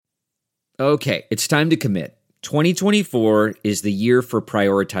Okay, it's time to commit. 2024 is the year for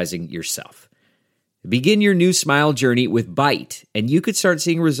prioritizing yourself. Begin your new smile journey with Byte, and you could start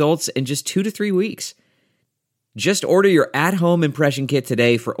seeing results in just 2 to 3 weeks. Just order your at-home impression kit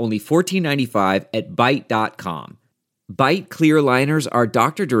today for only $14.95 at Byte.com. Byte clear liners are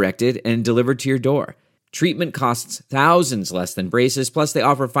doctor-directed and delivered to your door. Treatment costs thousands less than braces, plus they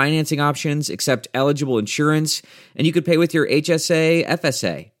offer financing options, accept eligible insurance, and you could pay with your HSA,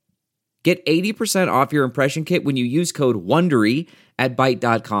 FSA. Get 80% off your impression kit when you use code WONDERY at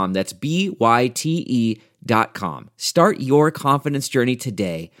Byte.com. That's BYTE.com. Start your confidence journey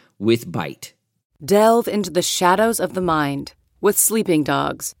today with Byte. Delve into the shadows of the mind with Sleeping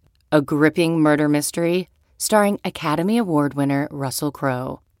Dogs, a gripping murder mystery starring Academy Award winner Russell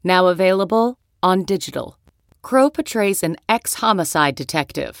Crowe. Now available on digital. Crowe portrays an ex-homicide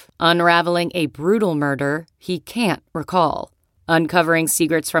detective unraveling a brutal murder he can't recall. Uncovering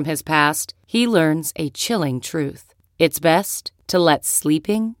secrets from his past, he learns a chilling truth. It's best to let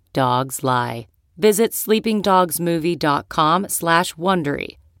sleeping dogs lie. Visit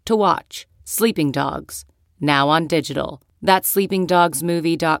sleepingdogsmovie.com/Wondery to watch Sleeping Dogs, now on digital. That's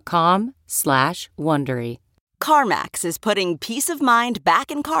sleepingdogsmovie.com/Wondery. CarMax is putting peace of mind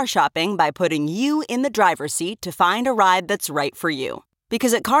back in car shopping by putting you in the driver's seat to find a ride that's right for you.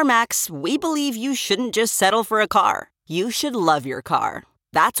 Because at CarMax, we believe you shouldn't just settle for a car. You should love your car.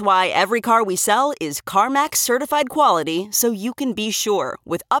 That's why every car we sell is CarMax certified quality, so you can be sure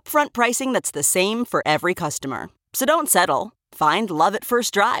with upfront pricing that's the same for every customer. So don't settle. Find love at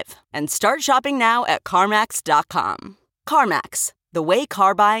first drive and start shopping now at CarMax.com. CarMax, the way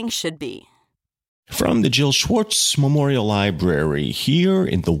car buying should be. From the Jill Schwartz Memorial Library here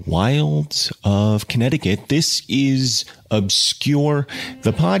in the wilds of Connecticut, this is Obscure,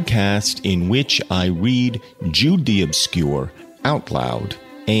 the podcast in which I read Jude the Obscure out loud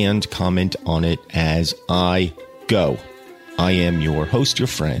and comment on it as I go. I am your host, your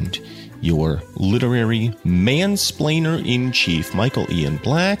friend, your literary mansplainer-in-chief, Michael Ian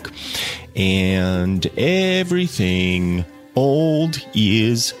Black, and everything old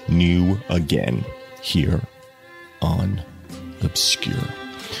is new again here on Obscure.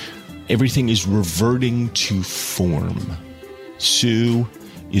 Everything is reverting to form. Sue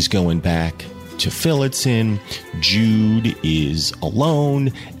is going back to Phillotson. Jude is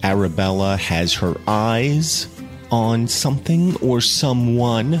alone. Arabella has her eyes on something or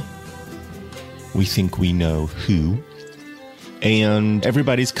someone. We think we know who. And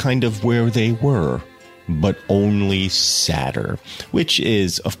everybody's kind of where they were, but only sadder, which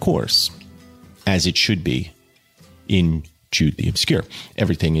is, of course, as it should be in Jude the Obscure.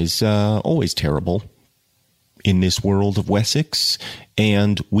 Everything is always terrible in this world of Wessex,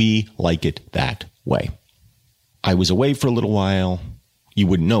 and we like it that way. I was away for a little while. You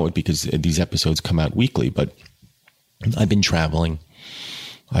wouldn't know it because these episodes come out weekly, but I've been traveling.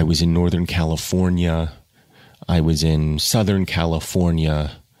 I was in Northern California. I was in Southern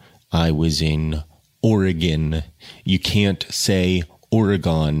California. I was in Oregon. You can't say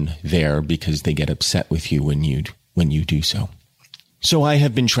Oregon there because they get upset with you when you do so. So I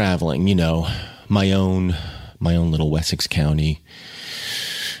have been traveling, my own little Wessex County.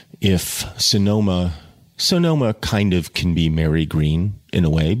 If Sonoma kind of can be Mary Green in a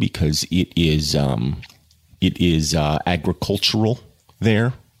way because it is agricultural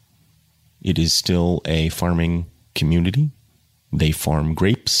there. It is still a farming community. They farm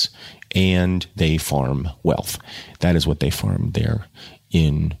grapes and they farm wealth. That is what they farm there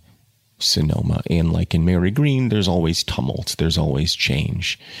in Sonoma. And like in Mary Green, there's always tumult. There's always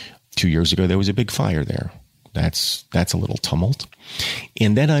change. 2 years ago, there was a big fire there. That's a little tumult.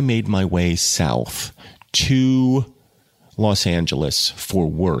 And then I made my way south to Los Angeles for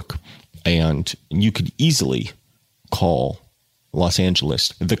work. And you could easily call Los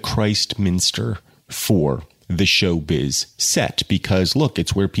Angeles the Christminster for the showbiz set because, look,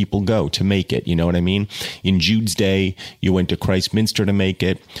 it's where people go to make it. You know what I mean? In Jude's day, you went to Christminster to make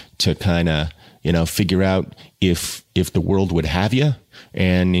it, to kind of, figure out if the world would have you.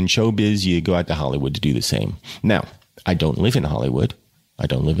 And in showbiz, you go out to Hollywood to do the same. Now, I don't live in Hollywood. I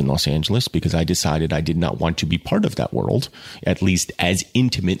don't live in Los Angeles because I decided I did not want to be part of that world, at least as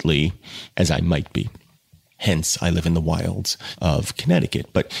intimately as I might be. Hence, I live in the wilds of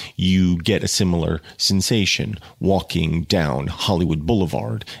Connecticut. But you get a similar sensation walking down Hollywood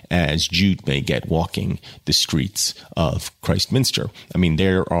Boulevard as Jude may get walking the streets of Christminster. I mean,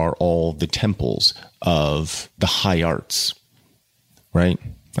 there are all the temples of the high arts, right?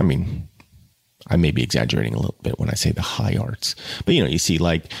 I mean, I may be exaggerating a little bit when I say the high arts, but you see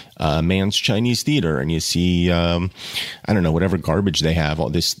like Mann's Chinese Theater, and you see I don't know, whatever garbage they have, all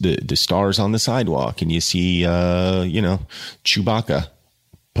this the stars on the sidewalk, and you see Chewbacca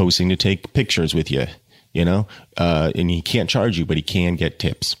posing to take pictures with you, and he can't charge you, but he can get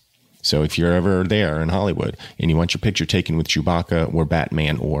tips. So if you're ever there in Hollywood and you want your picture taken with Chewbacca or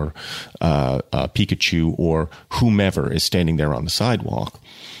Batman or Pikachu or whomever is standing there on the sidewalk,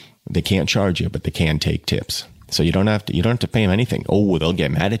 they can't charge you, but they can take tips. So you don't have to pay them anything. Oh, they'll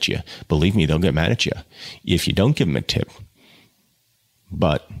get mad at you. Believe me, they'll get mad at you if you don't give them a tip.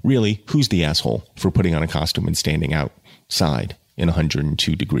 But really, who's the asshole for putting on a costume and standing outside in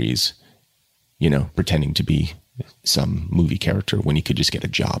 102 degrees, pretending to be some movie character when you could just get a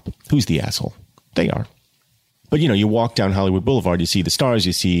job? Who's the asshole? They are. But, you walk down Hollywood Boulevard, you see the stars,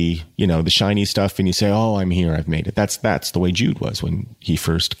 you see, the shiny stuff, and you say, oh, I'm here, I've made it. That's the way Jude was when he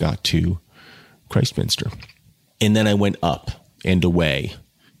first got to Christminster. And then I went up and away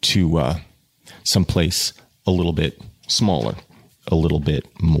to someplace a little bit smaller, a little bit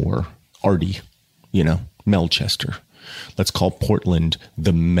more arty, Melchester. Let's call Portland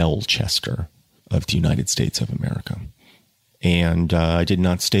the Melchester of the United States of America. And I did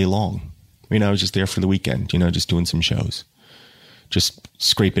not stay long. I was just there for the weekend, just doing some shows, just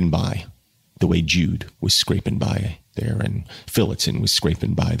scraping by the way Jude was scraping by there and Phillotson was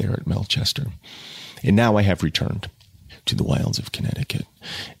scraping by there at Melchester. And now I have returned to the wilds of Connecticut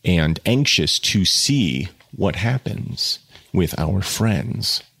and anxious to see what happens with our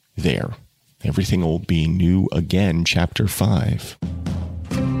friends there. Everything Old Being New Again, Chapter 5.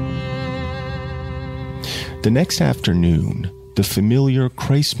 The next afternoon, the familiar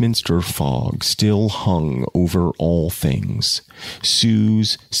Christminster fog still hung over all things.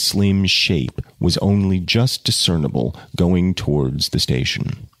 Sue's slim shape was only just discernible going towards the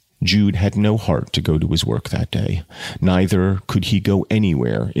station. Jude had no heart to go to his work that day. Neither could he go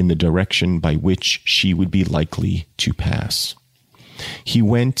anywhere in the direction by which she would be likely to pass. He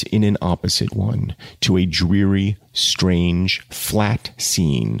went in an opposite one, to a dreary, strange, flat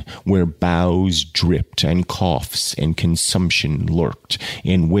scene where boughs dripped and coughs and consumption lurked,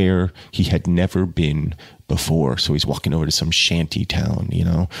 and where he had never been before. So he's walking over to some shanty town,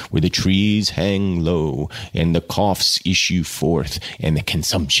 where the trees hang low and the coughs issue forth and the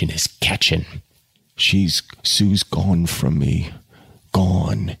consumption is catching. Sue's gone from me.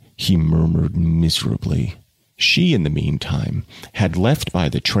 Gone, he murmured miserably. She, in the meantime, had left by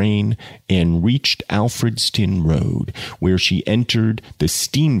the train and reached Alfredston Road, where she entered the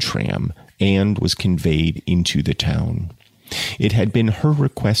steam tram and was conveyed into the town. It had been her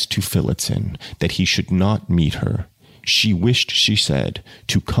request to Phillotson that he should not meet her. She wished, she said,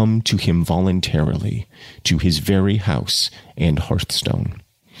 to come to him voluntarily, to his very house and hearthstone.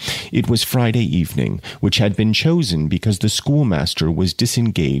 It was Friday evening, which had been chosen because the schoolmaster was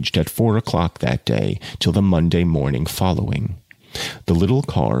disengaged at 4 o'clock that day till the Monday morning following. The little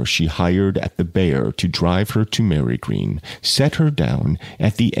car she hired at the Bear to drive her to Marygreen set her down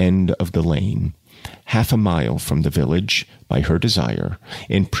at the end of the lane, 1/2 mile from the village, by her desire,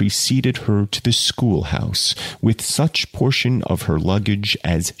 and preceded her to the schoolhouse with such portion of her luggage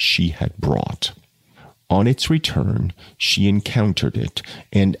as she had brought. On its return, she encountered it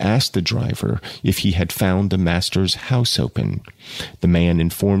and asked the driver if he had found the master's house open. The man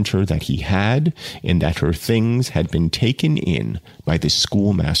informed her that he had, and that her things had been taken in by the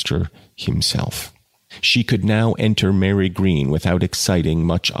schoolmaster himself. She could now enter Marygreen without exciting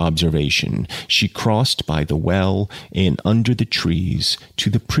much observation. She crossed by the well and under the trees to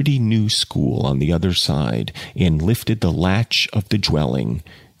the pretty new school on the other side, and lifted the latch of the dwelling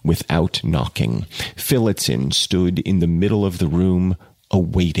without knocking. Phillotson stood in the middle of the room,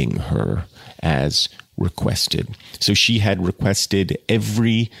 awaiting her, as requested. So she had requested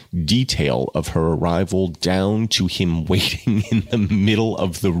every detail of her arrival down to him waiting in the middle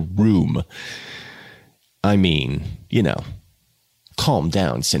of the room. I mean, calm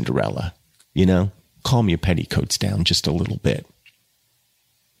down, Cinderella. Calm your petticoats down just a little bit.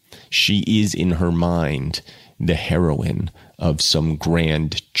 She is, in her mind, the heroine of some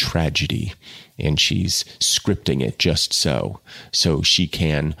grand tragedy, and she's scripting it just so she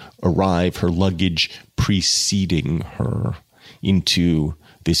can arrive, her luggage preceding her into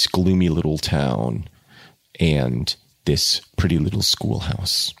this gloomy little town and this pretty little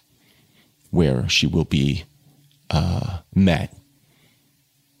schoolhouse, where she will be met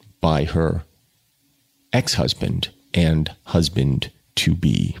by her ex-husband and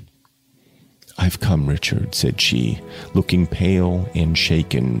husband-to-be. "I've come, Richard," said she, looking pale and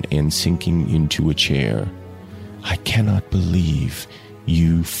shaken and sinking into a chair. "I cannot believe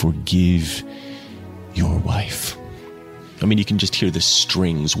you forgive your wife. I mean, you can just hear the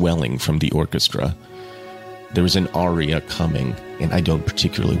strings welling from the orchestra. There is an aria coming, and I don't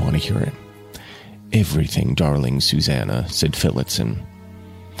particularly want to hear it. Everything, darling Susanna, said Phillotson.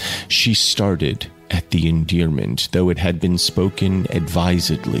 She started at the endearment, though it had been spoken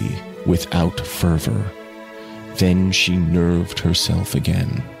advisedly, without fervor. Then she nerved herself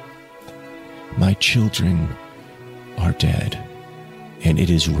again. My children are dead, and it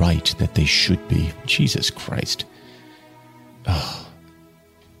is right that they should be. Jesus Christ. Oh,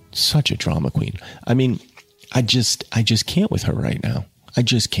 such a drama queen. I mean, I just can't with her right now. I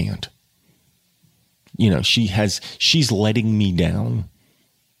just can't. You know, she's letting me down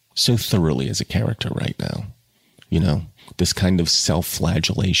so thoroughly as a character right now. You know, this kind of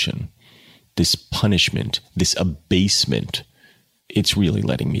self-flagellation, this punishment, this abasement, it's really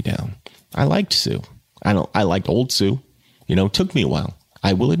letting me down. I liked Sue. I liked old Sue. You know, it took me a while.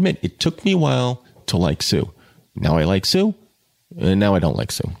 I will admit, it took me a while to like Sue. Now I like Sue, and now I don't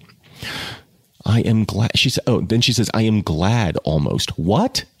like Sue. I am glad. Then she says, I am glad almost.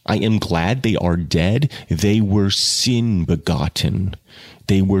 What? I am glad they are dead. They were sin begotten.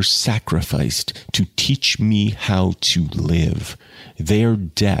 They were sacrificed to teach me how to live. Their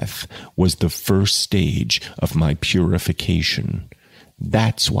death was the first stage of my purification.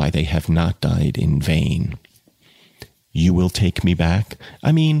 That's why they have not died in vain. You will take me back?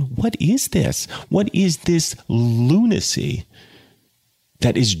 I mean, what is this? What is this lunacy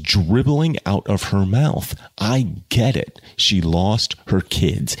that is dribbling out of her mouth? I get it. She lost her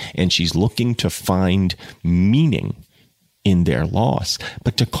kids and she's looking to find meaning in their loss.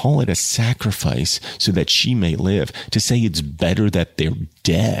 But to call it a sacrifice so that she may live, to say it's better that they're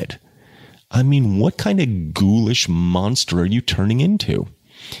dead. I mean, what kind of ghoulish monster are you turning into?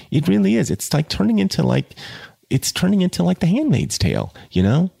 It really is. It's like turning into like The Handmaid's Tale, you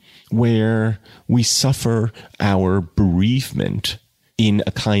know, where we suffer our bereavement in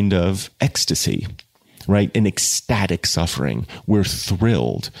a kind of ecstasy, right? An ecstatic suffering. We're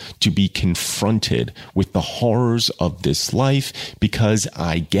thrilled to be confronted with the horrors of this life because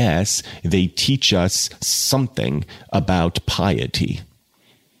I guess they teach us something about piety.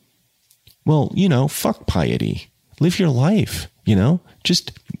 Well, you know, fuck piety. Live your life, you know,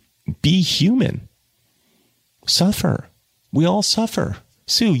 just be human. Suffer. We all suffer.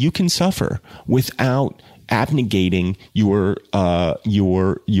 Sue, you can suffer without abnegating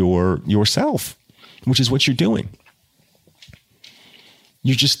yourself, which is what you're doing.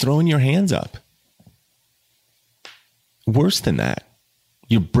 You're just throwing your hands up. Worse than that,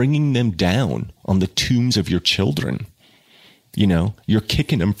 you're bringing them down on the tombs of your children. You know, you're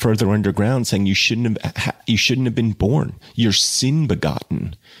kicking them further underground, saying you shouldn't have been born. You're sin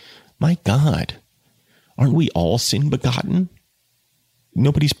begotten. My God, aren't we all sin begotten?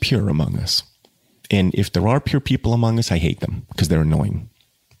 Nobody's pure among us. And if there are pure people among us, I hate them because they're annoying.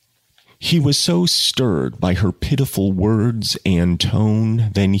 He was so stirred by her pitiful words and tone,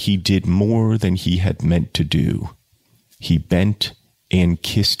 then he did more than he had meant to do. He bent and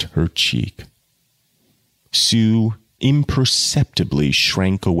kissed her cheek. Sue imperceptibly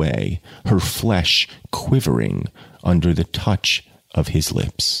shrank away, her flesh quivering under the touch of his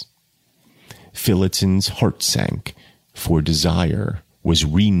lips. Phillotson's heart sank, for desire was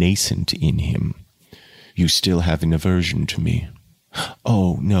renascent in him. You still have an aversion to me.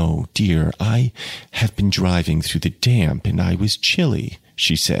 Oh, no, dear, I have been driving through the damp and I was chilly,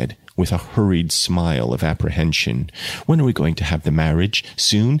 she said, with a hurried smile of apprehension. When are we going to have the marriage?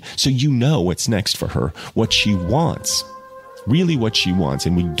 Soon? So you know what's next for her, what she wants. Really what she wants,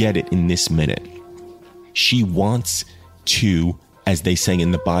 and we get it in this minute. She wants to, as they say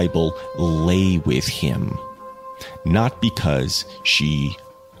in the Bible, lay with him. Not because she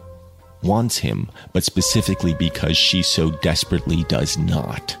wants him, but specifically because she so desperately does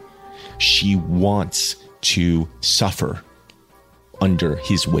not. She wants to suffer under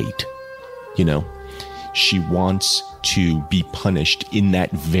his weight. You know, she wants to be punished in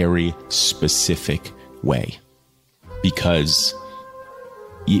that very specific way because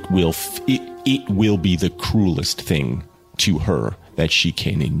it will be the cruelest thing to her that she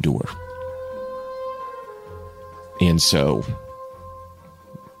can endure. And so,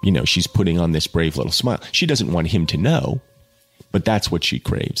 you know, she's putting on this brave little smile. She doesn't want him to know, but that's what she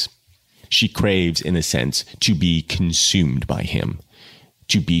craves. She craves, in a sense, to be consumed by him,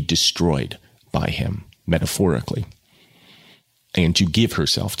 to be destroyed by him, metaphorically, and to give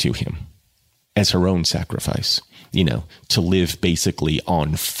herself to him as her own sacrifice, you know, to live basically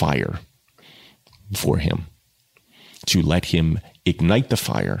on fire for him, to let him ignite the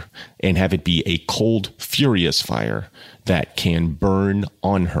fire and have it be a cold, furious fire that can burn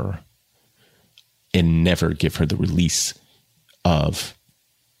on her and never give her the release of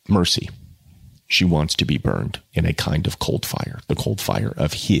mercy. She wants to be burned in a kind of cold fire, the cold fire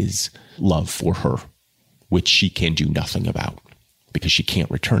of his love for her, which she can do nothing about because she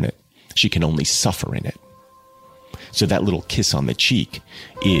can't return it. She can only suffer in it. So that little kiss on the cheek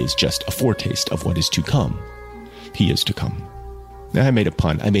is just a foretaste of what is to come. He is to come. Now, I made a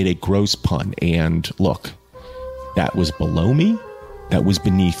pun. I made a gross pun. And look, that was below me. That was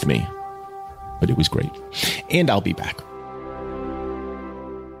beneath me. But it was great. And I'll be back.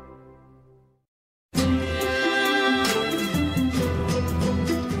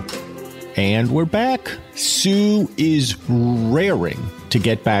 And we're back. Sue is raring to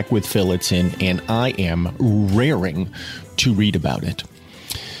get back with Phillotson, and I am raring to read about it.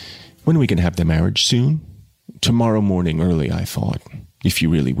 When are we going to have the marriage? Soon? Tomorrow morning early, I thought. If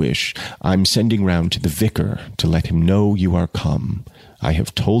you really wish. I'm sending round to the vicar to let him know you are come. I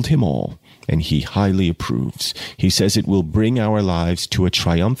have told him all, and he highly approves. He says it will bring our lives to a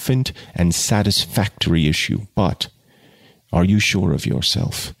triumphant and satisfactory issue. But are you sure of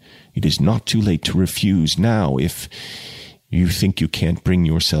yourself? It is not too late to refuse now if you think you can't bring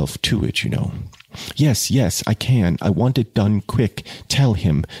yourself to it, you know. Yes, I can. I want it done quick. Tell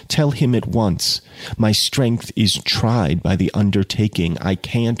him at once. My strength is tried by the undertaking. I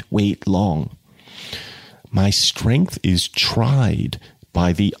can't wait long. My strength is tried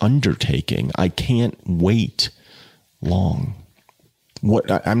by the undertaking. I can't wait long.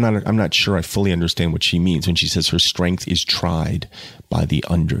 I'm not sure I fully understand what she means when she says her strength is tried by the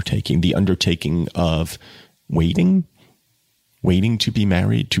undertaking of waiting to be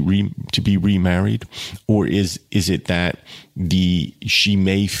married, to be remarried, or is it that she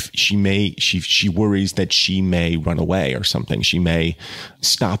worries that she may run away or something? She may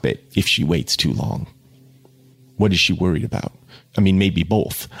stop it if she waits too long. What is she worried about? I mean, maybe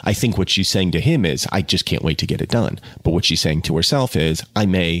both. I think what she's saying to him is, I just can't wait to get it done. But what she's saying to herself is, I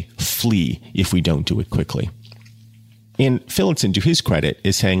may flee if we don't do it quickly. And Phillotson, to his credit,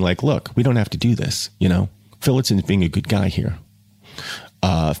 is saying, like, look, we don't have to do this, you know? Phillotson's being a good guy here.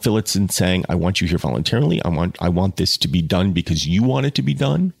 Phillotson saying, I want you here voluntarily. I want this to be done because you want it to be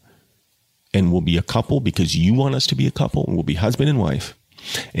done. And we'll be a couple because you want us to be a couple. And we'll be husband and wife.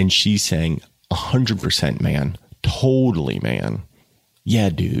 And she's saying, 100% man. Totally, man. Yeah,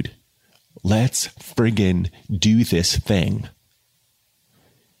 dude. Let's friggin' do this thing.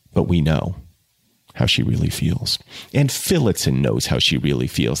 But we know how she really feels. And Phillotson knows how she really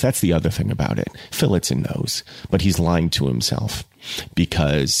feels. That's the other thing about it. Phillotson knows, but he's lying to himself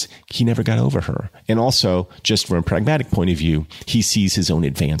because he never got over her. And also, just from a pragmatic point of view, he sees his own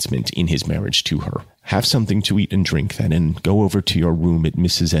advancement in his marriage to her. Have something to eat and drink then, and go over to your room at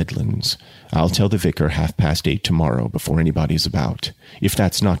Mrs. Edlund's. I'll tell the vicar 8:30 tomorrow before anybody's about, if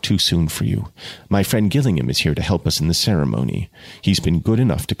that's not too soon for you. My friend Gillingham is here to help us in the ceremony. He's been good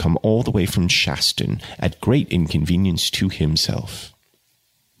enough to come all the way from Shaston at great inconvenience to himself.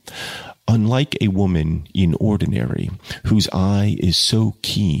 Unlike a woman in ordinary, whose eye is so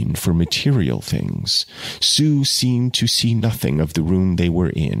keen for material things, Sue seemed to see nothing of the room they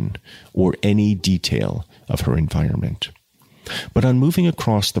were in, or any detail of her environment. But on moving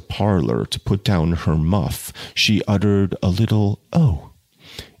across the parlor to put down her muff, she uttered a little, "Oh,"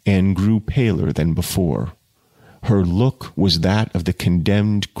 and grew paler than before. Her look was that of the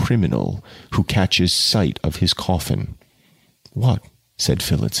condemned criminal who catches sight of his coffin. "What?" said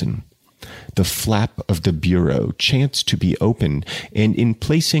Phillotson. The flap of the bureau chanced to be open, and in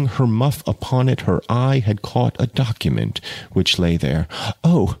placing her muff upon it, her eye had caught a document which lay there.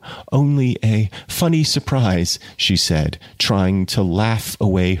 "Oh, only a funny surprise," she said, trying to laugh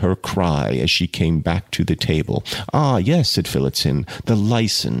away her cry as she came back to the table. "Ah, yes," said Phillotson, "the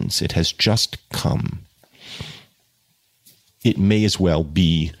license. It has just come." It may as well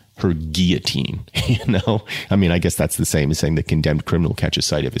be her guillotine, you know? I mean, I guess that's the same as saying the condemned criminal catches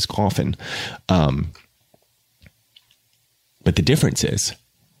sight of his coffin. But the difference is,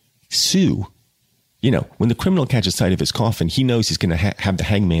 Sue, you know, when the criminal catches sight of his coffin, he knows he's going to have the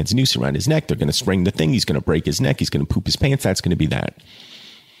hangman's noose around his neck. They're going to spring the thing. He's going to break his neck. He's going to poop his pants. That's going to be that.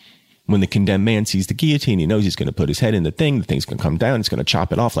 When the condemned man sees the guillotine, he knows he's going to put his head in the thing. The thing's going to come down. It's going to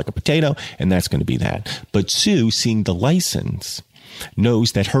chop it off like a potato, and that's going to be that. But Sue, seeing the license,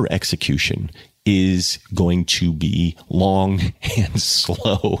 knows that her execution is going to be long and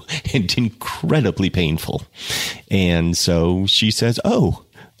slow and incredibly painful. And so she says, oh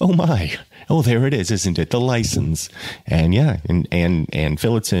my, oh, there it is, isn't it? The license. And yeah, and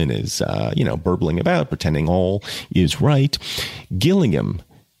Phillotson is, burbling about, pretending all is right. Gillingham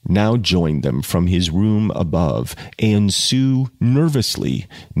now joined them from his room above, and Sue nervously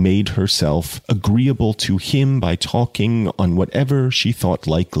made herself agreeable to him by talking on whatever she thought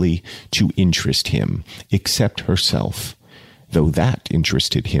likely to interest him, except herself, though that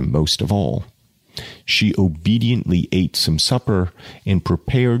interested him most of all. She obediently ate some supper and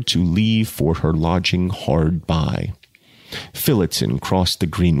prepared to leave for her lodging hard by. Phillotson crossed the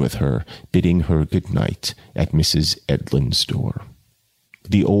green with her, bidding her good night at Mrs. Edlin's door.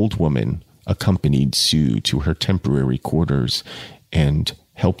 The old woman accompanied Sue to her temporary quarters and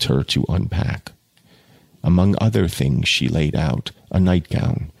helped her to unpack. Among other things, she laid out a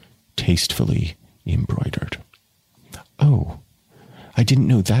nightgown, tastefully embroidered. "Oh, I didn't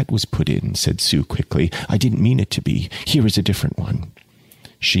know that was put in," said Sue quickly. "I didn't mean it to be. Here is a different one."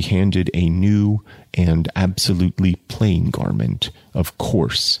 She handed a new and absolutely plain garment of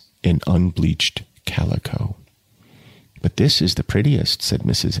coarse and unbleached calico. "But this is the prettiest," said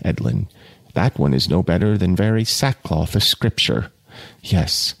Mrs. Edlin. "That one is no better than very sackcloth of Scripture."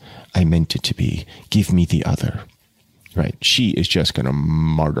 "Yes, I meant it to be. Give me the other." Right. She is just going to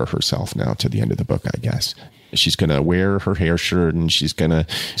martyr herself now to the end of the book, I guess. She's going to wear her hair shirt and she's going to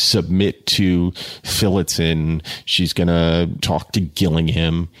submit to Phillotson. She's going to talk to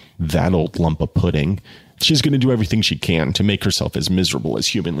Gillingham, that old lump of pudding. She's going to do everything she can to make herself as miserable as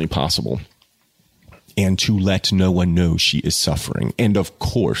humanly possible and to let no one know she is suffering. And of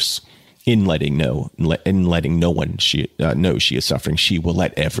course, in letting no one know she is suffering, she will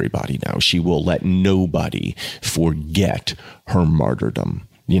let everybody know. She will let nobody forget her martyrdom.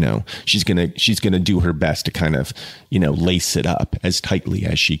 You know, she's going to do her best to kind of, lace it up as tightly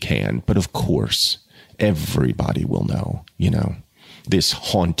as she can. But of course, everybody will know, this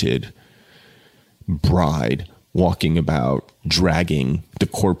haunted bride walking about, dragging the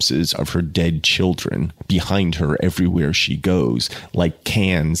corpses of her dead children behind her everywhere she goes, like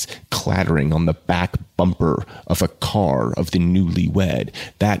cans clattering on the back bumper of a car of the newlywed.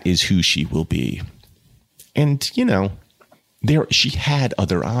 That is who she will be. And, she had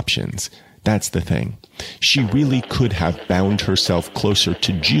other options. That's the thing. She really could have bound herself closer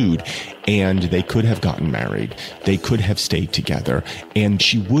to Jude, and they could have gotten married. They could have stayed together, and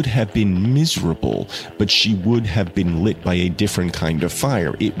she would have been miserable, but she would have been lit by a different kind of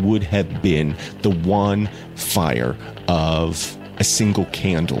fire. It would have been the one fire of a single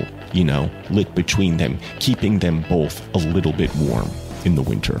candle, lit between them, keeping them both a little bit warm in the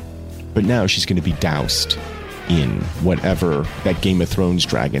winter. But now she's going to be doused in whatever, that Game of Thrones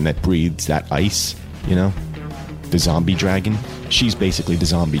dragon that breathes that ice, the zombie dragon. She's basically the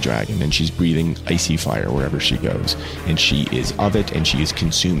zombie dragon, and she's breathing icy fire wherever she goes. And she is of it, and she is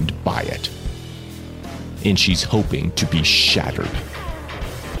consumed by it. And she's hoping to be shattered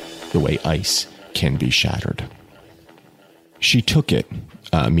the way ice can be shattered. She took it,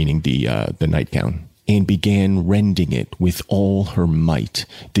 meaning the nightgown, and began rending it with all her might,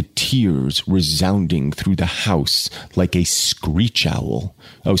 the tears resounding through the house like a screech owl.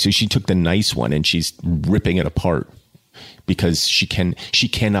 Oh, so she took the nice one and she's ripping it apart because she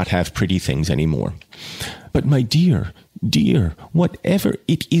cannot have pretty things anymore. "But my dear, whatever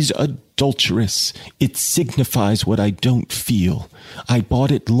it is adulterous, it signifies what I don't feel. I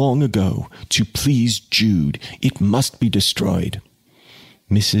bought it long ago to please Jude. It must be destroyed."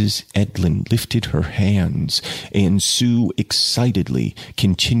 Mrs. Edlin lifted her hands, and Sue excitedly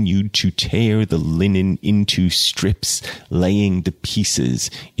continued to tear the linen into strips, laying the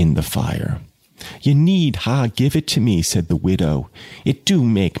pieces in the fire. "You need ha give it to me," said the widow. "It do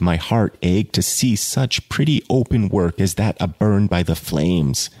make my heart ache to see such pretty open work as that a-burned by the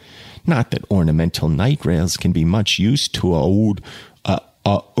flames. Not that ornamental night rails can be much use to a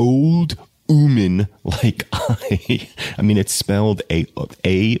old ooman like I mean, it's spelled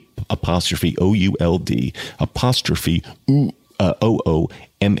A apostrophe O-U-L-D apostrophe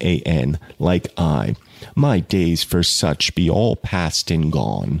O-O-M-A-N like I. My days for such be all past and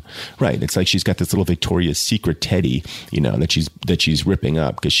gone." Right. It's like she's got this little Victoria's Secret teddy, that she's ripping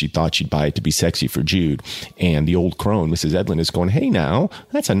up because she thought she'd buy it to be sexy for Jude. And the old crone, Mrs. Edlin, is going, "Hey now,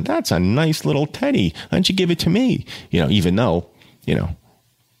 that's a nice little teddy. Why don't you give it to me?" Even though,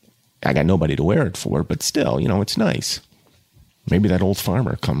 I got nobody to wear it for, but still, it's nice. Maybe that old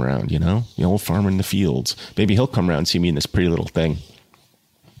farmer come around, the old farmer in the fields. Maybe he'll come around and see me in this pretty little thing.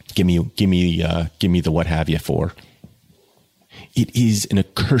 Give me the what have you for. "It is an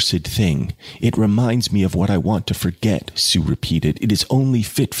accursed thing. It reminds me of what I want to forget," Sue repeated. "It is only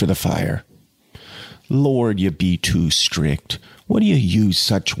fit for the fire." "Lord, you be too strict. What do you use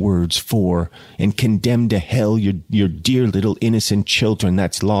such words for, and condemn to hell your dear little innocent children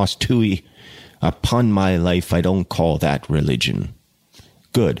that's lost to ye? Upon my life, I don't call that religion."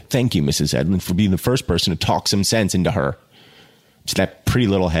 Good. Thank you, Mrs. Edlin, for being the first person to talk some sense into her. To that pretty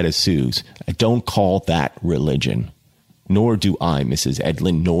little head of Sue's. I don't call that religion. Nor do I, Mrs.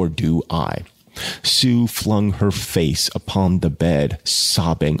 Edlin, nor do I. Sue flung her face upon the bed,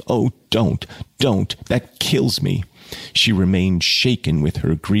 sobbing, "Oh, don't, that kills me." She remained shaken with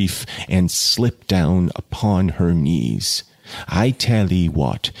her grief and slipped down upon her knees. "I tell 'ee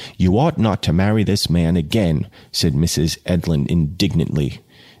what, you ought not to marry this man again," said Mrs. Edlin indignantly.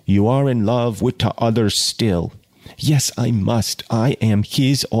 "You are in love with t'other still." "Yes, I must. I am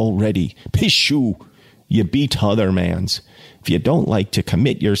his already." "Pishoo! You be t'other man's. If you don't like to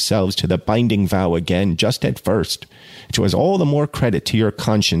commit yourselves to the binding vow again just at first, 'twas all the more credit to your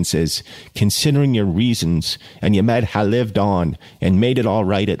consciences, considering your reasons, and you might ha' lived on, and made it all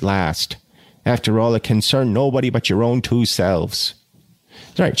right at last. After all, it concerned nobody but your own two selves."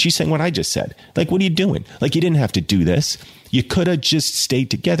 Right, she's saying what I just said. Like, what are you doing? Like, you didn't have to do this. You could have just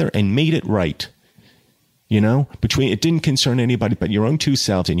stayed together and made it right. You know, it didn't concern anybody but your own two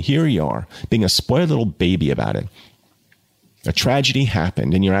selves, and here you are, being a spoiled little baby about it. A tragedy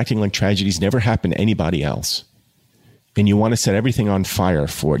happened, and you're acting like tragedies never happened to anybody else. And you want to set everything on fire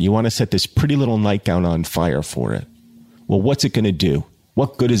for it. You want to set this pretty little nightgown on fire for it. Well, what's it going to do?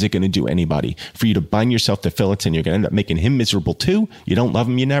 What good is it going to do anybody? For you to bind yourself to Phillips, and you're going to end up making him miserable too? You don't love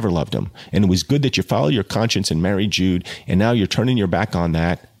him, you never loved him. And it was good that you followed your conscience and married Jude, and now you're turning your back on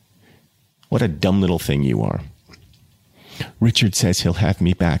that. What a dumb little thing you are. "Richard says he'll have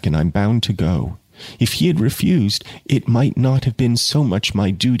me back, and I'm bound to go. If he had refused, it might not have been so much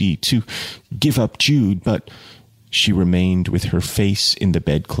my duty to give up Jude, but..." She remained with her face in the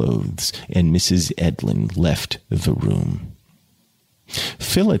bedclothes, and Mrs. Edlin left the room.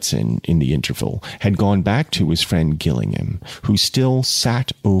 Phillotson, in the interval, had gone back to his friend Gillingham, who still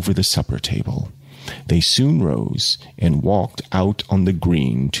sat over the supper table. They soon rose and walked out on the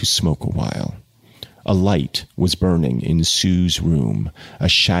green to smoke a while. A light was burning in Sue's room, a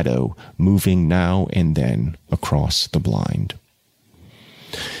shadow moving now and then across the blind.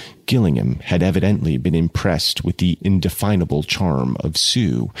 Gillingham had evidently been impressed with the indefinable charm of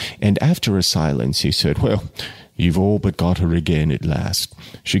Sue, and after a silence he said, "Well, you've all but got her again at last.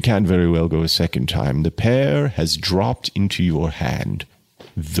 She can't very well go a second time. The pear has dropped into your hand."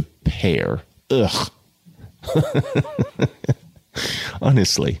 The pear. Ugh.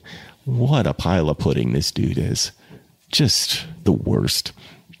 Honestly, what a pile of pudding this dude is. Just the worst.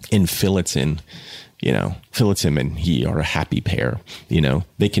 And Phillotson, Phillotson and he are a happy pair.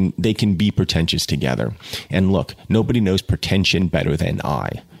 They can be pretentious together. And look, nobody knows pretension better than I.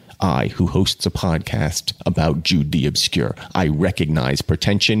 I, who hosts a podcast about Jude the Obscure. I recognize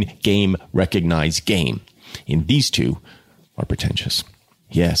pretension, game, recognize game. And these two are pretentious.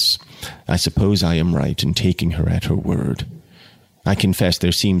 Yes, I suppose I am right in taking her at her word. I confess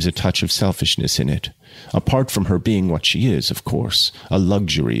there seems a touch of selfishness in it. Apart from her being what she is, of course, a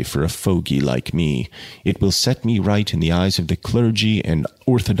luxury for a fogey like me, it will set me right in the eyes of the clergy and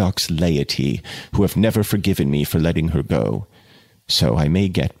orthodox laity who have never forgiven me for letting her go. So I may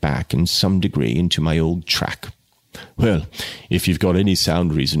get back in some degree into my old track. Well, if you've got any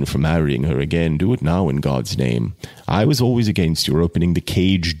sound reason for marrying her again, do it now in God's name. I was always against your opening the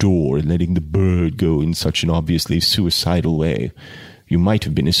cage door and letting the bird go in such an obviously suicidal way. You might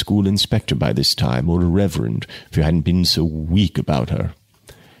have been a school inspector by this time, or a reverend, if you hadn't been so weak about her.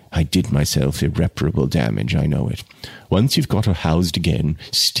 I did myself irreparable damage, I know it. Once you've got her housed again,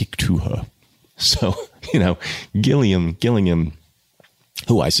 stick to her. So, Gillingham,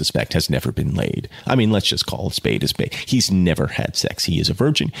 who I suspect has never been laid. I mean, let's just call a spade a spade. He's never had sex. He is a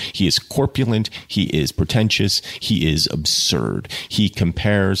virgin. He is corpulent. He is pretentious. He is absurd. He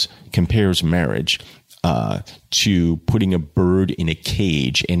compares marriage to putting a bird in a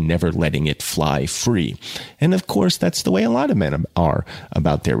cage and never letting it fly free. And of course, that's the way a lot of men are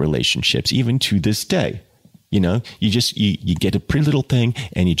about their relationships, even to this day. You get a pretty little thing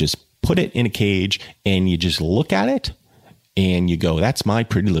and you just put it in a cage and you just look at it and you go, that's my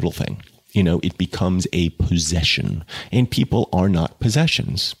pretty little thing. It becomes a possession, and people are not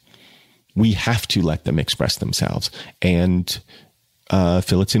possessions. We have to let them express themselves. And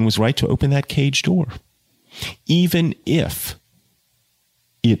Phillotson was right to open that cage door. Even if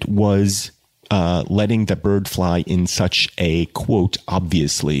it was letting the bird fly in such a, quote,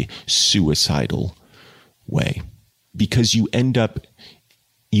 obviously suicidal way. Because you end up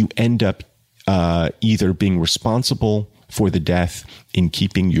either being responsible for the death in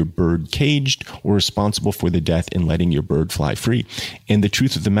keeping your bird caged, or responsible for the death in letting your bird fly free. And the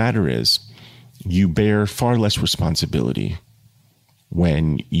truth of the matter is, you bear far less responsibility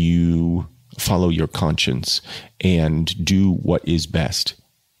when you follow your conscience and do what is best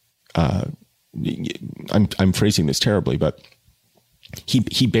I'm phrasing this terribly, but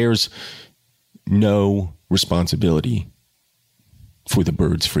he bears no responsibility for the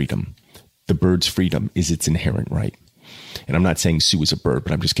bird's freedom. The bird's freedom is its inherent right. And I'm not saying Sue is a bird,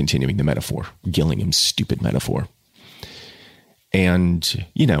 but I'm just continuing the metaphor, Gillingham's stupid metaphor. And,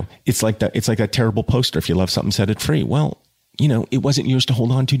 it's like that terrible poster. If you love something, set it free. Well, it wasn't yours to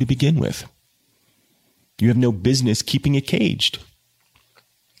hold on to begin with. You have no business keeping it caged.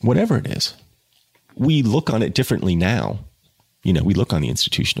 Whatever it is. We look on it differently now. We look on the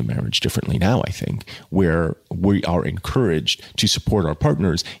institution of marriage differently now, I think, where we are encouraged to support our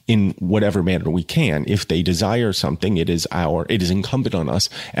partners in whatever manner we can. If they desire something, it is incumbent on us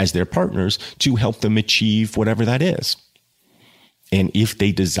as their partners to help them achieve whatever that is. And if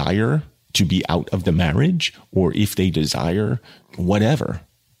they desire to be out of the marriage, or if they desire whatever,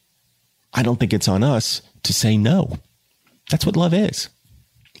 I don't think it's on us to say no. That's what love is.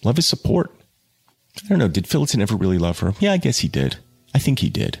 Love is support. I don't know. Did Phillotson ever really love her? Yeah, I guess he did. I think he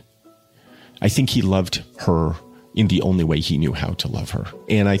did. I think he loved her in the only way he knew how to love her.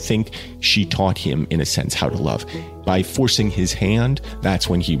 And I think she taught him, in a sense, how to love. By forcing his hand, that's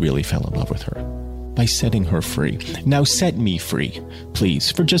when he really fell in love with her. By setting her free. Now set me free, please,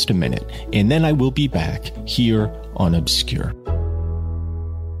 for just a minute. And then I will be back here on Obscure.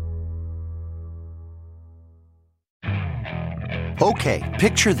 Okay,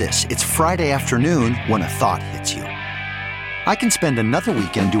 picture this. It's Friday afternoon when a thought hits you. I can spend another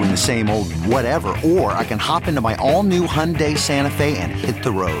weekend doing the same old whatever, or I can hop into my all-new Hyundai Santa Fe and hit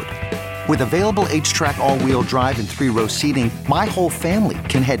the road. With available H-Track all-wheel drive and 3-row seating, my whole family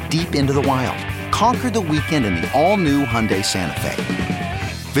can head deep into the wild. Conquer the weekend in the all-new Hyundai Santa Fe.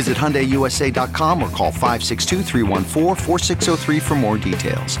 Visit HyundaiUSA.com or call 562-314-4603 for more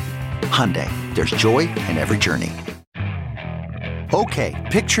details. Hyundai, there's joy in every journey. Okay,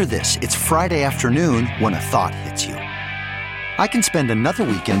 picture this. It's Friday afternoon when a thought hits you. I can spend another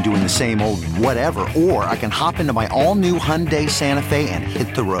weekend doing the same old whatever, or I can hop into my all-new Hyundai Santa Fe and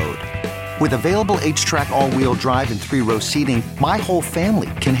hit the road. With available H-Track all-wheel drive and 3-row seating, my whole family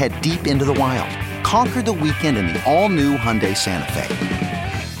can head deep into the wild. Conquer the weekend in the all-new Hyundai Santa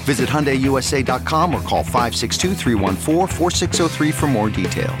Fe. Visit HyundaiUSA.com or call 562-314-4603 for more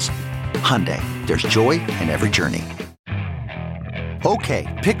details. Hyundai, there's joy in every journey. Okay,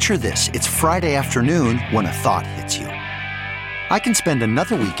 picture this. It's Friday afternoon when a thought hits you. I can spend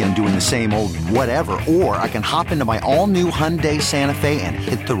another weekend doing the same old whatever, or I can hop into my all-new Hyundai Santa Fe and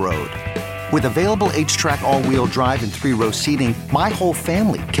hit the road. With available H-Track all-wheel drive and 3-row seating, my whole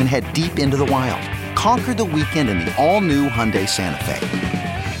family can head deep into the wild. Conquer the weekend in the all-new Hyundai Santa Fe.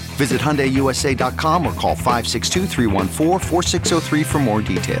 Visit HyundaiUSA.com or call 562-314-4603 for more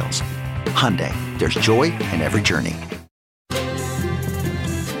details. Hyundai, there's joy in every journey.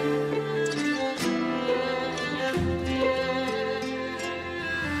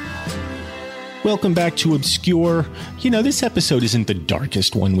 Welcome back to Obscure. This episode isn't the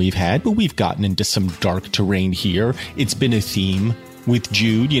darkest one we've had, but we've gotten into some dark terrain here. It's been a theme with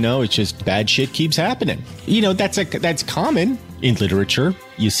Jude, it's just bad shit keeps happening. That's common in literature.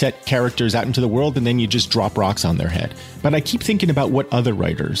 You set characters out into the world and then you just drop rocks on their head. But I keep thinking about what other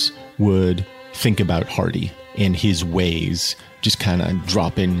writers would think about Hardy and his ways, just kind of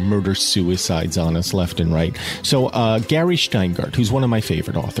dropping murder-suicides on us left and right. So Gary Shteyngardt, who's one of my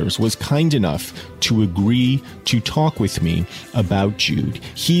favorite authors, was kind enough to agree to talk with me about Jude.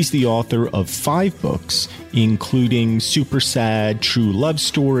 He's the author of 5 books, including Super Sad True Love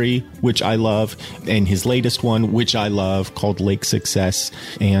Story, which I love, and his latest one, which I love, called Lake Success.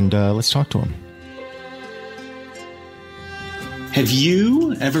 And let's talk to him. Have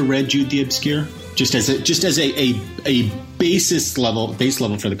you ever read Jude the Obscure? Just as a base level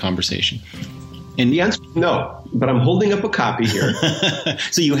for the conversation. And the answer is no, but I'm holding up a copy here.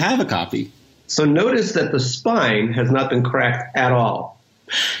 So you have a copy. So notice that the spine has not been cracked at all.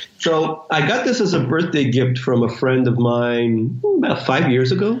 So I got this as a birthday gift from a friend of mine about 5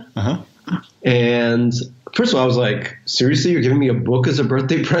 years ago. Uh-huh. And first of all, I was like, seriously, you're giving me a book as a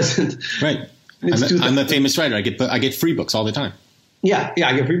birthday present? Right. I'm a famous writer. I get free books all the time. Yeah,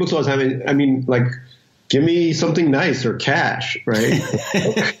 I get free books all the time. I mean, like, give me something nice or cash, right?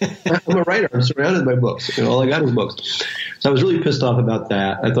 I'm a writer. I'm surrounded by books. All I got is books. So I was really pissed off about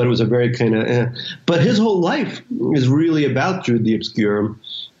that. I thought it was a very kind of But his whole life is really about Jude the Obscure.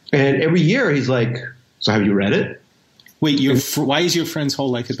 And every year he's like, so have you read it? Wait, why is your friend's whole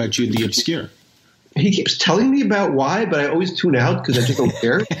life about Jude the Obscure? He keeps telling me about why, but I always tune out because I just don't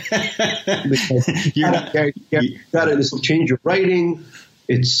care. This will change your writing.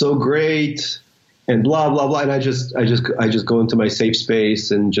 It's so great. and blah, blah, blah. And I just go into my safe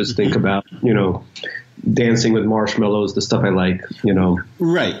space and just think about, dancing with marshmallows, the stuff I like,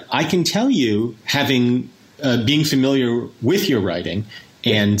 Right. I can tell you, having being familiar with your writing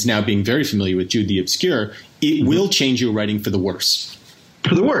and now being very familiar with Jude the Obscure, it will change your writing for the worse.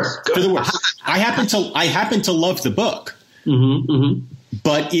 For the worse. For the worse. I happen to love the book,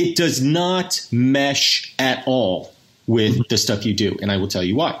 but it does not mesh at all with the stuff you do, and I will tell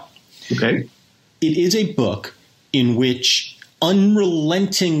you why. Okay. It is a book in which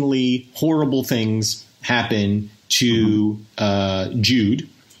unrelentingly horrible things happen to Jude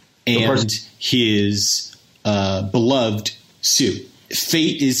and his beloved Sue.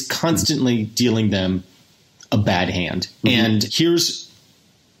 Fate is constantly dealing them a bad hand. And here's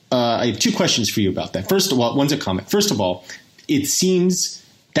I have two questions for you about that. First of all, one's a comment. First of all, that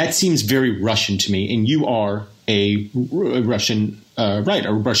seems very Russian to me, and you are a Russian writer,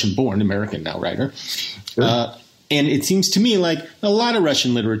 a Russian-born American now writer. Sure. And it seems to me like a lot of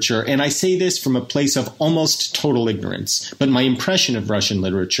Russian literature, and I say this from a place of almost total ignorance, but my impression of Russian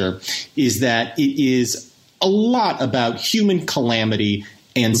literature is that it is a lot about human calamity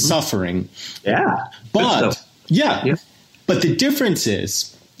and suffering. Yeah. But but the difference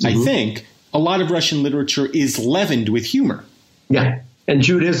is, I think, a lot of Russian literature is leavened with humor. Yeah. And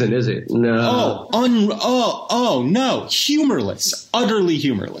Jude isn't, is it? No. No. Humorless. Utterly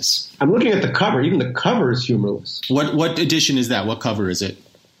humorless. I'm looking at the cover. Even the cover is humorless. What edition is that? What cover is it?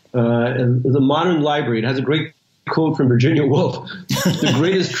 The Modern Library. It has a great quote from Virginia Woolf. The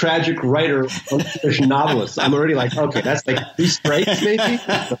greatest tragic writer, English novelist. I'm already like, okay, that's like 3 strikes maybe?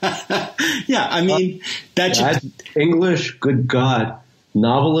 Yeah, I mean, that's English, good God.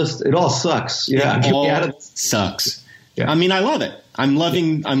 Novelist, it all sucks. Yeah, it all sucks. Yeah. I mean, I love it. I'm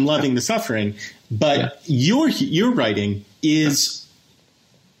loving the suffering, but your writing is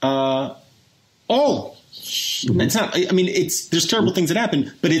all. It's not. I mean, there's terrible things that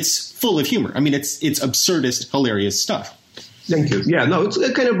happen, but it's full of humor. I mean, it's absurdist, hilarious stuff. Thank you. Yeah, no, it's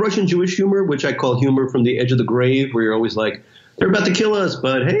a kind of Russian Jewish humor, which I call humor from the edge of the grave, where you're always like, they're about to kill us,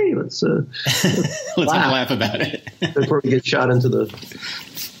 but hey, let's laugh about it before we get shot into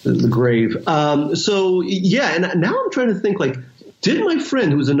the grave. So yeah, and now I'm trying to think, like, did my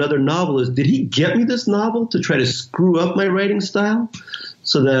friend, who's another novelist, did he get me this novel to try to screw up my writing style,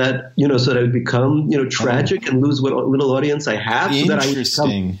 so that I would become tragic and lose what little audience I have, so that I would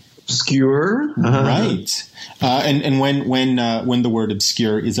become obscure? Right. And when the word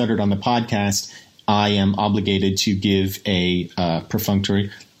obscure is uttered on the podcast, I am obligated to give a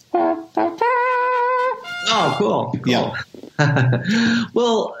perfunctory. Oh, cool. Yeah.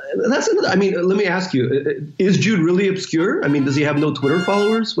 Well, that's another. I mean, let me ask you: is Jude really obscure? I mean, does he have no Twitter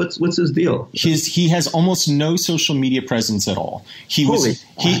followers? What's his deal? He has almost no social media presence at all. He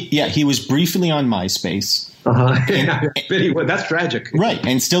was briefly on MySpace. That's tragic. Right,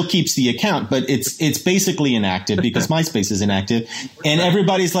 and still keeps the account, but it's basically inactive because MySpace is inactive. And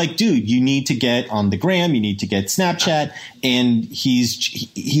everybody's like, dude, you need to get on the gram, you need to get Snapchat, and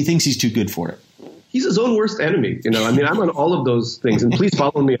he thinks he's too good for it. He's his own worst enemy. I mean, I'm on all of those things. And please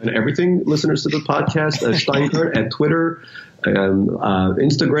follow me on everything, listeners to the podcast, Steingart, at Twitter,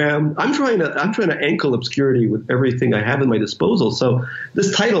 Instagram. I'm trying to ankle obscurity with everything I have at my disposal. So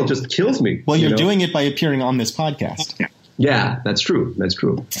this title just kills me. Well, you're doing it by appearing on this podcast. Yeah, that's true. That's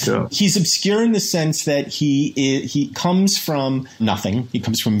true. So. He's obscure in the sense that he comes from nothing. He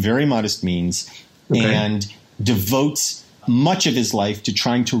comes from very modest means and devotes much of his life to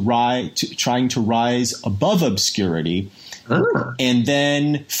trying to rise above obscurity, and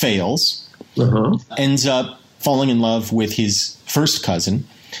then fails. Ends up falling in love with his first cousin.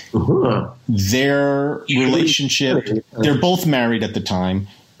 Their relationship, they're both married at the time.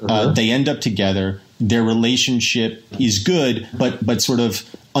 They end up together. Their relationship is good, but sort of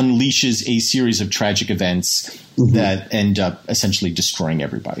unleashes a series of tragic events that end up essentially destroying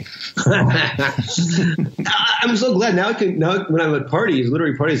everybody. I'm so glad now. When I'm at parties,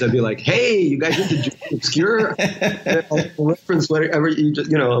 literary parties, I'd be like, "Hey, you guys into obscure?" I'll reference whatever you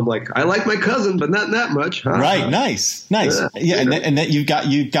just, I'm like, I like my cousin, but not that much. Huh? Right? Nice. Yeah, and that you've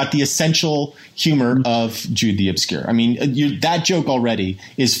got the essential humor of Jude the Obscure. I mean, that joke already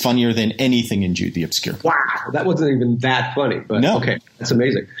is funnier than anything in Jude the Obscure. Wow, that wasn't even that funny. But no. Okay, that's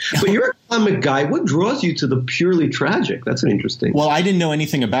amazing. But you're a comic guy. What draws you to the purely tragic? That's an interesting. Well, I didn't know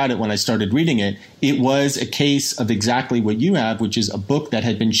anything about it when I started reading it. It was a case of exactly what you have, which is a book that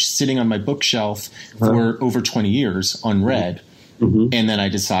had been sitting on my bookshelf for over 20 years unread. And then I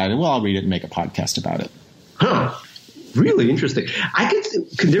decided, well, I'll read it and make a podcast about it. Huh. Really interesting.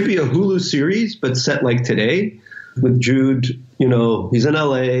 Could there be a Hulu series, but set like today with Jude? He's in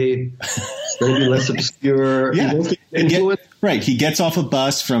LA, going to be less obscure. Yeah. He won't get influenced. Right. He gets off a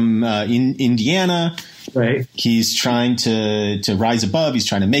bus from in Indiana. Right. He's trying to rise above. He's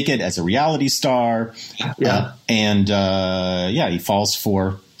trying to make it as a reality star. Yeah. He falls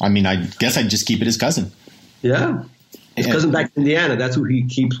for, I mean, I guess I'd just keep it his cousin. Yeah. His cousin back in Indiana. That's who he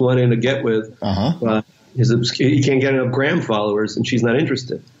keeps wanting to get with. He can't get enough Graham followers, and she's not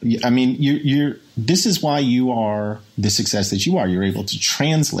interested. I mean, this is why you are the success that you are. You're able to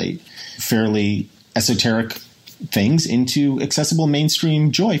translate fairly esoteric things into accessible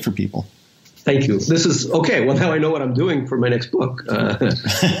mainstream joy for people. Thank you. This is okay. Well, now I know what I'm doing for my next book. I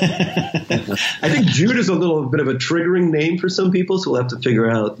think Jude is a little bit of a triggering name for some people, so we'll have to figure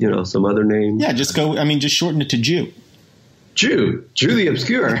out, some other name. Yeah, just shorten it to Jew. Jew the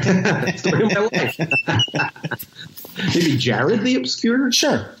Obscure. Story of my life. Maybe Jared the Obscure?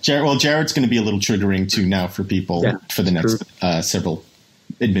 Sure. Jared's going to be a little triggering too now for people for the next several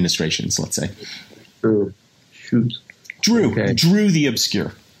administrations, let's say. True. Shoot. Drew. Okay. Drew the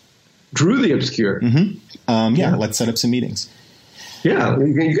Obscure. Drew the Obscure. Mm-hmm. Let's set up some meetings. Yeah,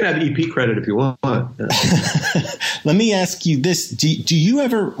 you can have EP credit if you want. Let me ask you this. Do you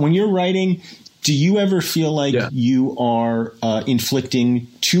ever, when you're writing, do you ever feel like you are inflicting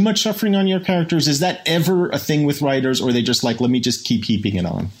too much suffering on your characters? Is that ever a thing with writers, or are they just like, let me just keep heaping it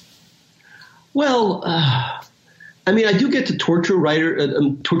on? Well, I mean, I do get to torture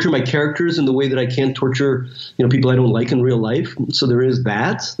my characters in the way that I can't torture, people I don't like in real life. So there is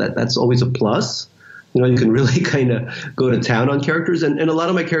that. That's always a plus. You can really kind of go to town on characters. And a lot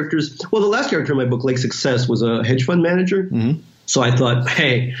of my characters, the last character in my book, Lake Success, was a hedge fund manager. Mm-hmm. So I thought,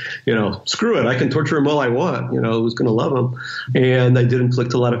 hey, screw it. I can torture him all I want. Who's going to love him? And I did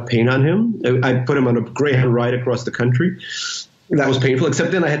inflict a lot of pain on him. I put him on a Greyhound ride across the country. That was painful,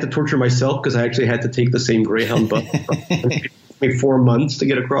 except then I had to torture myself because I actually had to take the same Greyhound bus. It took me 4 months to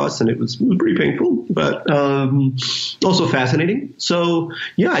get across, and it was pretty painful, but also fascinating. So,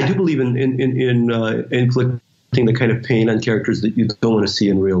 yeah, I do believe in inflicting the kind of pain on characters that you don't want to see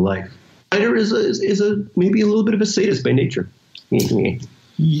in real life. Writer is maybe a little bit of a sadist by nature.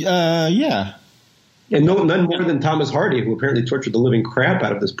 Yeah. And none more than Thomas Hardy, who apparently tortured the living crap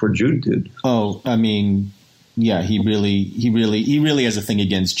out of this poor Jude dude. Oh, I mean, yeah, he really has a thing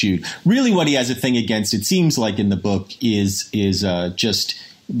against Jude. Really, what he has a thing against, it seems like in the book, is just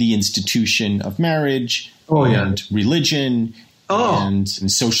the institution of marriage and religion and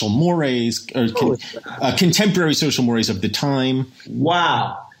social mores, contemporary social mores of the time.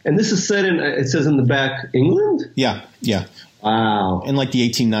 Wow. And this is set in, it says in the back, England? Yeah. Wow. In like the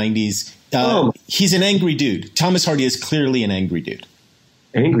 1890s. He's an angry dude. Thomas Hardy is clearly an angry dude.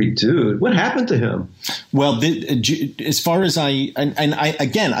 Angry dude. What happened to him? Well, as far as I've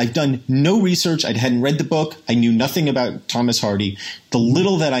done no research. I hadn't read the book. I knew nothing about Thomas Hardy. The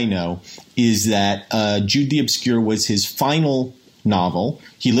little that I know is that Jude the Obscure was his final novel.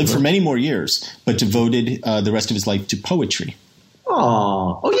 He lived for many more years, but devoted the rest of his life to poetry.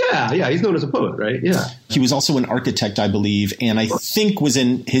 Oh, yeah. He's known as a poet, right? Yeah. He was also an architect, I believe, and I think was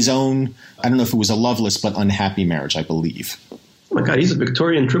in his own, I don't know if it was a loveless but unhappy marriage, I believe. Oh, my God, he's a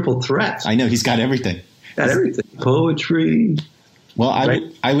Victorian triple threat. I know, he's got everything. Poetry. Well,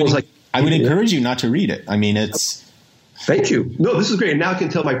 I would encourage you not to read it. I mean, it's... Thank you. No, this is great. And now I can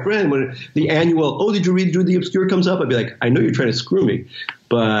tell my friend when the annual, did you read Drew the Obscure comes up? I'd be like, I know you're trying to screw me.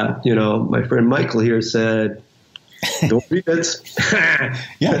 But, my friend Michael here said... Don't read it.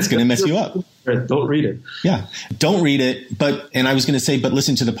 Yeah, it's going to mess you up. Don't read it. Yeah, don't read it. And I was going to say, but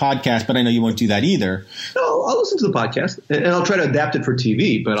listen to the podcast. But I know you won't do that either. No, I'll listen to the podcast, and I'll try to adapt it for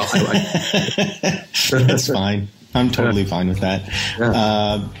TV. But that's fine. I'm totally fine with that.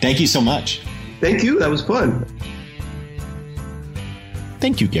 Yeah. Thank you so much. Thank you. That was fun.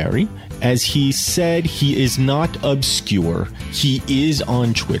 Thank you, Gary. As he said, he is not obscure. He is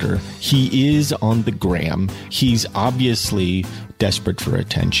on Twitter. He is on the gram. He's obviously desperate for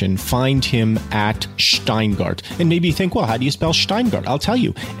attention. Find him at Steingart. And maybe you think, well, how do you spell Steingart? I'll tell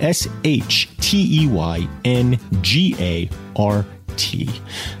you. ShteyngarT.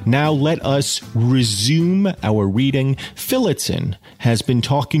 Now let us resume our reading. Phillotson has been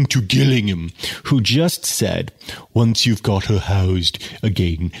talking to Gillingham, who just said, once you've got her housed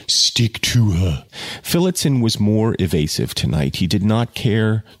again, stick to her. Phillotson was more evasive tonight. He did not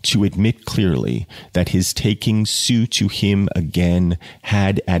care to admit clearly that his taking Sue to him again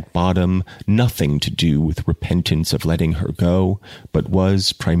had at bottom nothing to do with repentance of letting her go, but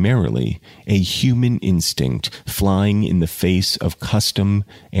was primarily a human instinct flying in the face of custom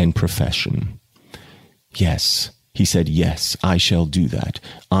and profession. Yes, He said, yes, I shall do that.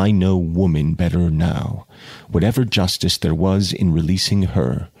 I know woman better now. Whatever justice there was in releasing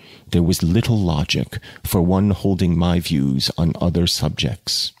her, there was little logic for one holding my views on other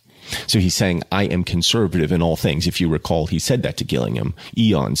subjects. So he's saying, I am conservative in all things. If you recall, he said that to Gillingham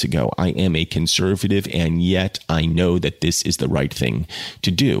eons ago. I am a conservative, and yet I know that this is the right thing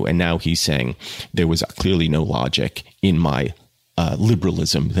to do. And now he's saying there was clearly no logic in my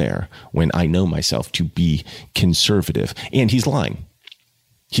liberalism there when I know myself to be conservative. And he's lying.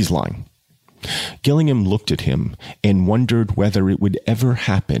 He's lying. Gillingham looked at him and wondered whether it would ever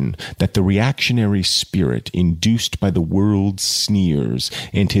happen that the reactionary spirit induced by the world's sneers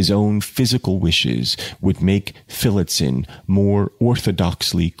and his own physical wishes would make Phillotson more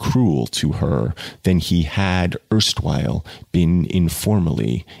orthodoxly cruel to her than he had erstwhile been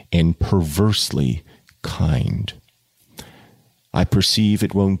informally and perversely kind. I perceive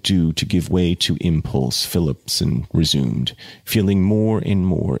it won't do to give way to impulse, Phillotson resumed, feeling more and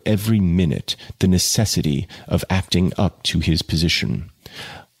more every minute the necessity of acting up to his position.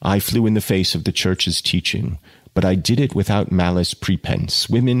 I flew in the face of the Church's teaching, but I did it without malice prepense.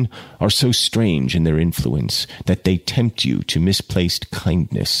 Women are so strange in their influence that they tempt you to misplaced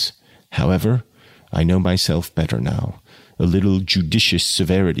kindness. However, I know myself better now. A little judicious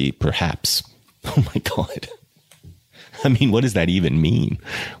severity, perhaps. Oh, my God. I mean, what does that even mean?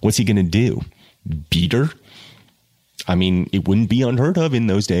 What's he going to do? Beat her? I mean, it wouldn't be unheard of in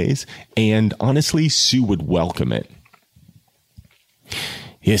those days. And honestly, Sue would welcome it.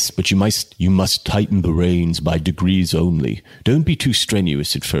 Yes, but you must tighten the reins by degrees only. Don't be too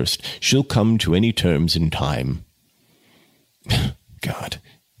strenuous at first. She'll come to any terms in time. God,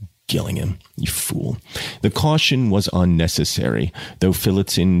 Gillingham, you fool. The caution was unnecessary, though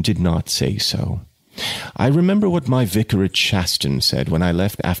Phillotson did not say so. I remember what my vicar at Shaston said when I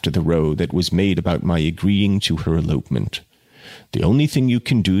left after the row that was made about my agreeing to her elopement. The only thing you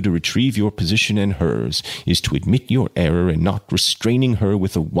can do to retrieve your position and hers is to admit your error and not restraining her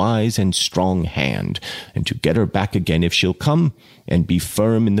with a wise and strong hand, and to get her back again if she'll come, and be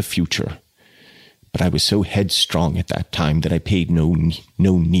firm in the future. But I was so headstrong at that time that I paid no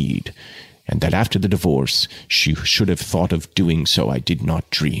need, and that after the divorce she should have thought of doing so I did not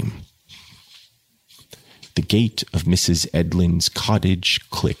dream. The gate of Mrs. Edlin's cottage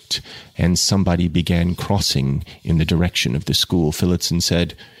clicked, and somebody began crossing in the direction of the school. Phillotson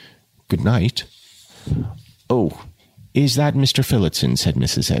said, "Good night." "Oh, is that Mr. Phillotson?" said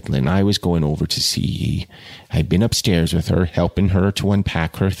Mrs. Edlin. "I was going over to see ye. I've been upstairs with her, helping her to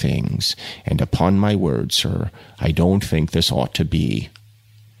unpack her things, and upon my word, sir, I don't think this ought to be."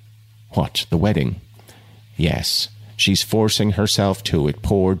 "What, the wedding?" "Yes. She's forcing herself to it,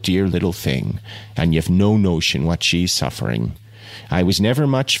 poor dear little thing, and you've no notion what she's suffering. I was never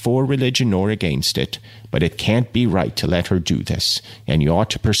much for religion nor against it, but it can't be right to let her do this, and you ought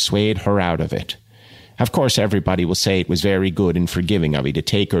to persuade her out of it. Of course, everybody will say it was very good and forgiving of 'ee to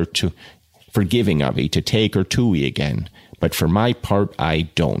take her to ye again, but for my part, I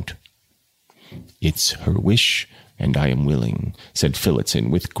don't." "It's her wish, and I am willing," said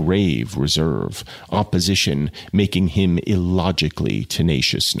Phillotson with grave reserve, opposition making him illogically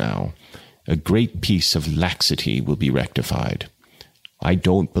tenacious now. "A great piece of laxity will be rectified." "I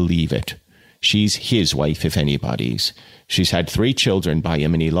don't believe it. She's his wife, if anybody's. She's had 3 children by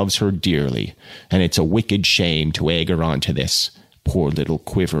him, and he loves her dearly, and it's a wicked shame to egg her on to this. Poor little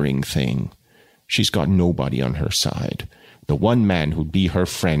quivering thing. She's got nobody on her side. The one man who'd be her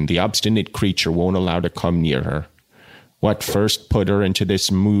friend, the obstinate creature, won't allow to come near her. What first put her into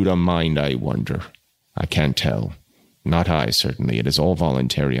this mood of mind, I wonder? I can't tell. Not I, certainly. It is all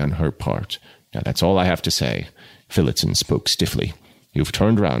voluntary on her part. Now, that's all I have to say." Phillotson spoke stiffly. "You've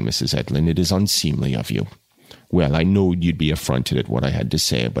turned round, Mrs. Edlin. It is unseemly of you." "Well, I know you'd be affronted at what I had to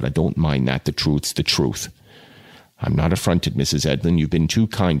say, but I don't mind that. The truth's the truth." "I'm not affronted, Mrs. Edlin. You've been too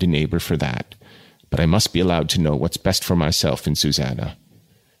kind a neighbour for that. But I must be allowed to know what's best for myself and Susanna.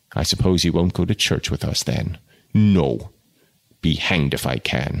 I suppose you won't go to church with us, then?" "No. Be hanged if I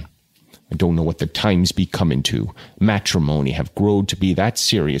can. I don't know what the times be coming to. Matrimony have growed to be that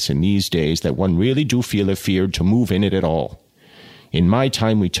serious in these days that one really do feel afeard to move in it at all. In my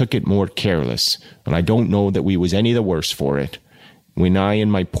time we took it more careless, and I don't know that we was any the worse for it. When I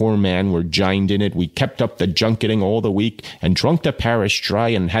and my poor man were jined in it, we kept up the junketing all the week, and drunk the parish dry,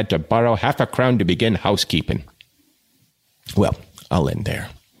 and had to borrow £50 to begin housekeeping." Well, I'll end there.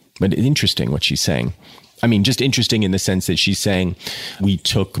 But it's interesting what she's saying. I mean, just interesting in the sense that she's saying we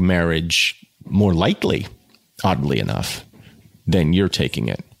took marriage more lightly, oddly enough, than you're taking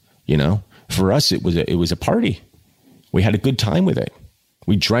it. You know, for us, it was a party. We had a good time with it.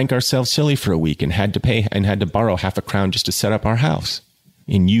 We drank ourselves silly for a week and had to borrow half a crown just to set up our house.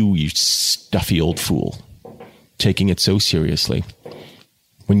 And you stuffy old fool, taking it so seriously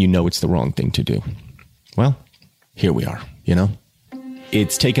when you know it's the wrong thing to do. Well, here we are, you know?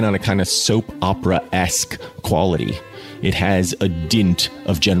 It's taken on a kind of soap opera-esque quality. It has a dint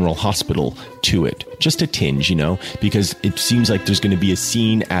of General Hospital to it. Just a tinge, you know, because it seems like there's going to be a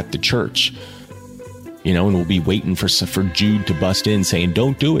scene at the church, you know, and we'll be waiting for Jude to bust in saying,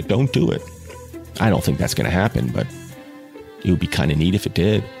 don't do it, don't do it. I don't think that's going to happen, but it would be kind of neat if it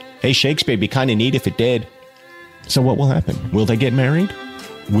did. Hey, Shakespeare, it'd be kind of neat if it did. So what will happen? Will they get married?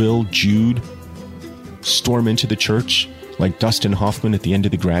 Will Jude storm into the church like Dustin Hoffman at the end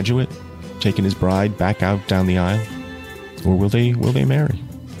of The Graduate, taking his bride back out down the aisle? Or will they marry?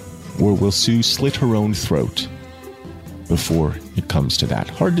 Or will Sue slit her own throat before it comes to that?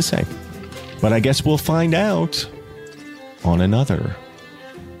 Hard to say. But I guess we'll find out on another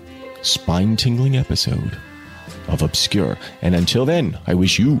spine-tingling episode of Obscure. And until then, I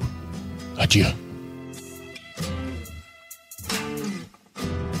wish you adieu.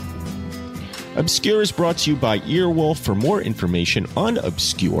 Obscure is brought to you by Earwolf. For more information on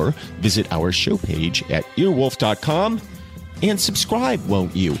Obscure, visit our show page at earwolf.com. And subscribe,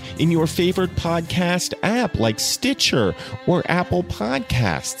 won't you, in your favorite podcast app like Stitcher or Apple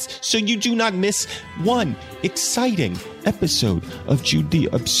Podcasts, so you do not miss one exciting episode of Jude the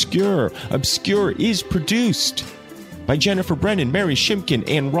Obscure. Obscure is produced by Jennifer Brennan, Mary Shimkin,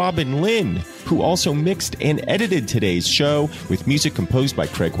 and Robin Lynn, who also mixed and edited today's show with music composed by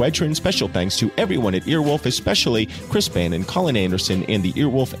Craig Wedren. Special thanks to everyone at Earwolf, especially Chris Bannon, Colin Anderson, and the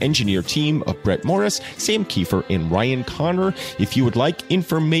Earwolf engineer team of Brett Morris, Sam Kiefer, and Ryan Connor. If you would like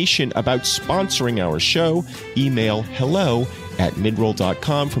information about sponsoring our show, email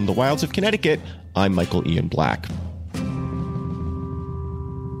hello@midroll.com. From the wilds of Connecticut, I'm Michael Ian Black.